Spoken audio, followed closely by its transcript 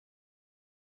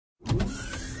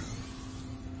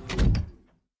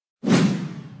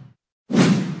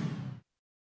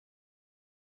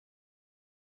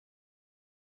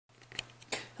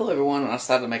Hello everyone, I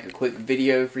decided to make a quick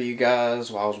video for you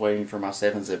guys while I was waiting for my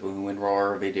 7-zip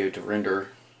WinRAR video to render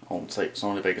on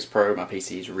Sony Vegas Pro. My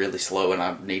PC is really slow and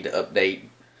I need to update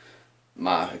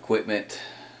my equipment,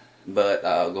 but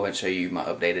I'll go ahead and show you my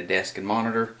updated desk and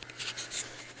monitor.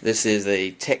 This is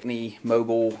a Techni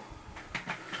mobile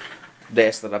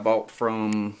desk that I bought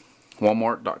from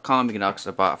Walmart.com. You can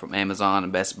also buy it from Amazon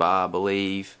and Best Buy, I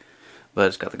believe. But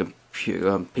it's got the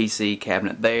computer, PC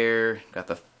cabinet there, got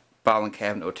the filing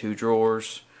cabinet with 2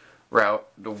 drawers.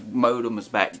 The modem is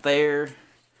back there,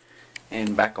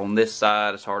 and back on this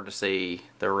side, it's hard to see,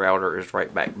 the router is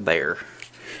right back there.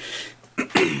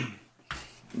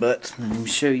 But let me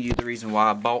show you the reason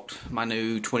why I bought my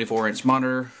new 24-inch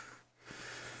monitor.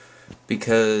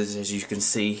 Because as you can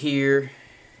see here,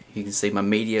 you can see my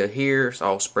media here. It's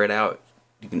all spread out.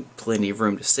 You can plenty of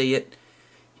room to see it.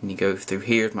 And you go through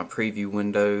here, my preview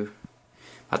window.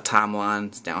 My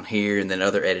timeline's down here, and then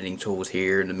other editing tools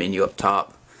here, and the menu up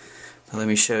top. Now let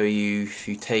me show you, if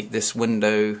you take this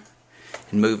window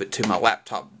and move it to my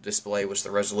laptop display, which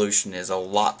the resolution is a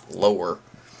lot lower.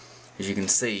 As you can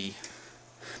see,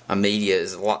 my media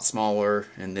is a lot smaller,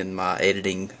 and then my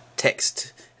editing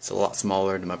text is a lot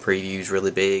smaller, and my preview is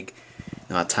really big.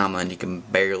 And my timeline, you can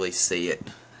barely see it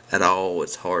at all.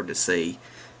 It's hard to see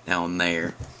down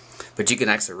there. But you can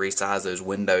actually resize those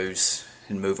windows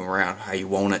and move them around how you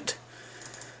want it.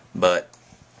 But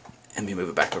let me move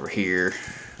it back over here.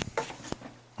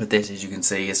 With this, as you can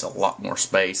see, it's a lot more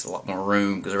space, a lot more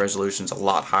room, because the resolution's a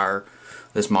lot higher.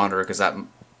 This monitor, because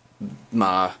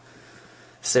my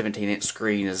 17-inch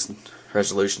screen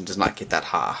resolution does not get that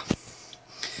high.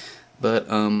 But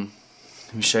let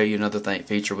me show you another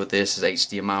feature with this is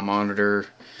HDMI monitor.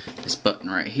 This button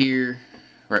right here,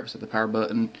 right beside the power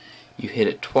button, you hit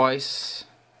it twice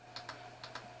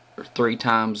or 3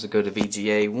 times to go to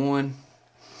VGA 1,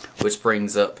 which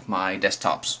brings up my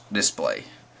desktop's display.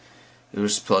 It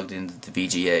was plugged into the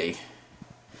VGA,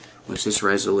 which this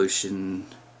resolution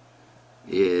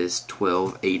is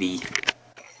 1280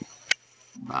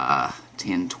 by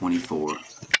 1024.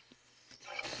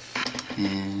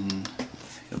 And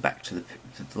go back to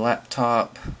the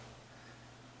laptop.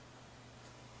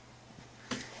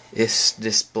 This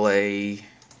display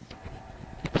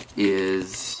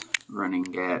is running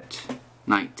at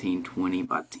 1920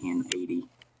 by 1080,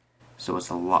 so it's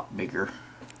a lot bigger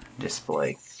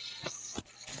display.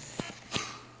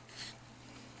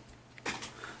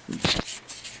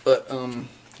 But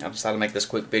I decided to make this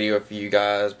quick video for you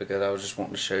guys because I was just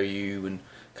wanting to show you and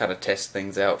kind of test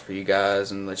things out for you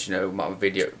guys and let you know my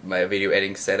video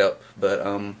editing setup. But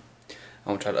I'm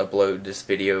gonna try to upload this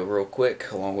video real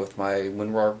quick along with my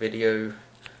WinRAR video.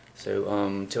 So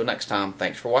until next time,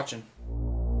 thanks for watching.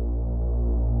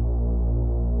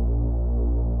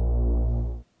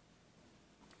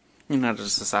 And I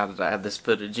just decided to add this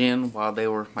footage in while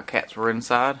my cats were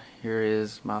inside. Here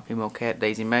is my female cat,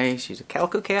 Daisy Mae. She's a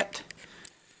calico cat.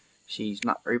 She's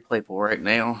not very playful right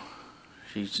now.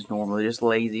 She's just normally just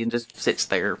lazy and just sits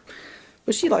there.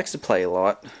 But she likes to play a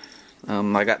lot.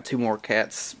 I got 2 more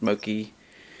cats, Smokey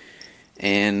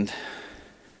and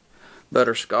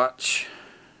Butterscotch.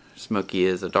 Smokey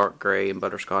is a dark gray and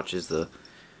Butterscotch is the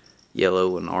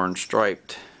yellow and orange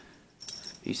striped.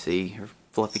 You see her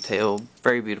fluffy tail,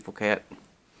 very beautiful cat.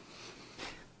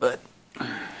 But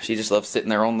she just loves sitting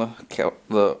there on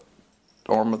the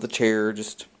arm of the chair,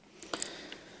 just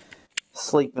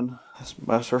sleeping.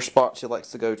 That's her spot she likes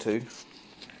to go to.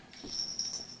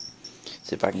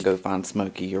 See if I can go find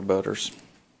Smokey or Butters.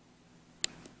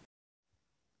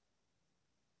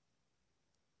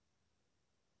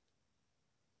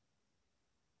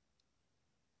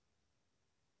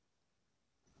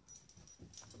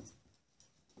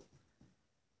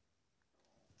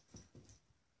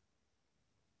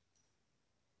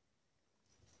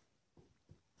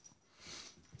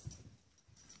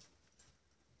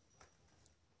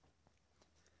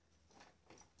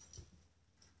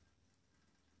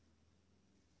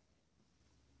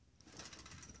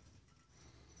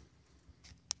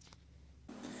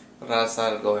 But I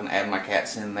decided to go ahead and add my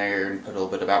cats in there and put a little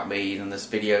bit about me in this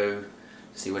video.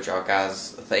 See what y'all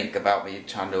guys think about me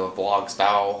trying to do a vlog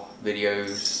style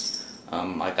videos.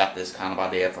 I got this kind of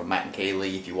idea from Matt and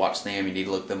Kaylee. If you watch them, you need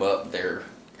to look them up. They're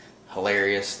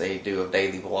hilarious. They do a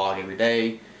daily vlog every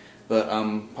day. But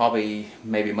probably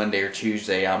maybe Monday or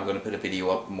Tuesday I'm going to put a video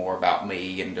up more about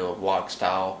me and do a vlog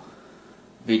style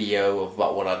video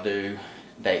about what I do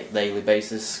daily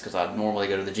basis, because I normally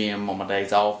go to the gym on my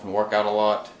days off and work out a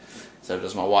lot. So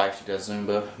does my wife. She does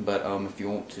Zumba. But if you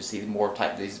want to see more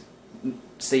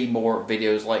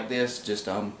videos like this, just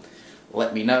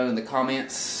let me know in the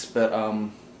comments. But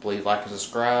please like and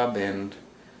subscribe, and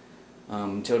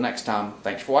Until next time,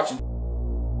 thanks for watching.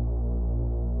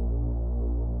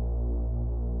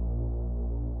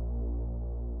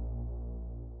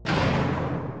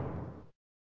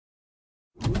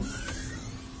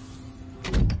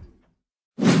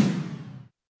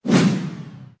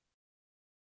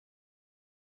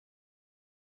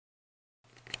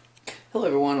 Hello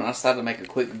everyone, I decided to make a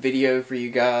quick video for you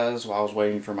guys while I was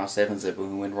waiting for my 7-zip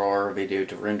WinRAR video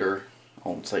to render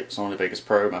on Sony Vegas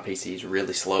Pro. My PC is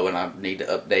really slow and I need to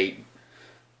update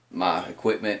my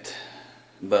equipment,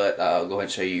 but I'll go ahead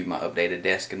and show you my updated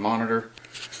desk and monitor.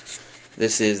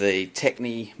 This is a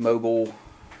Techni mobile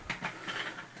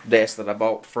desk that I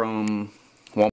bought from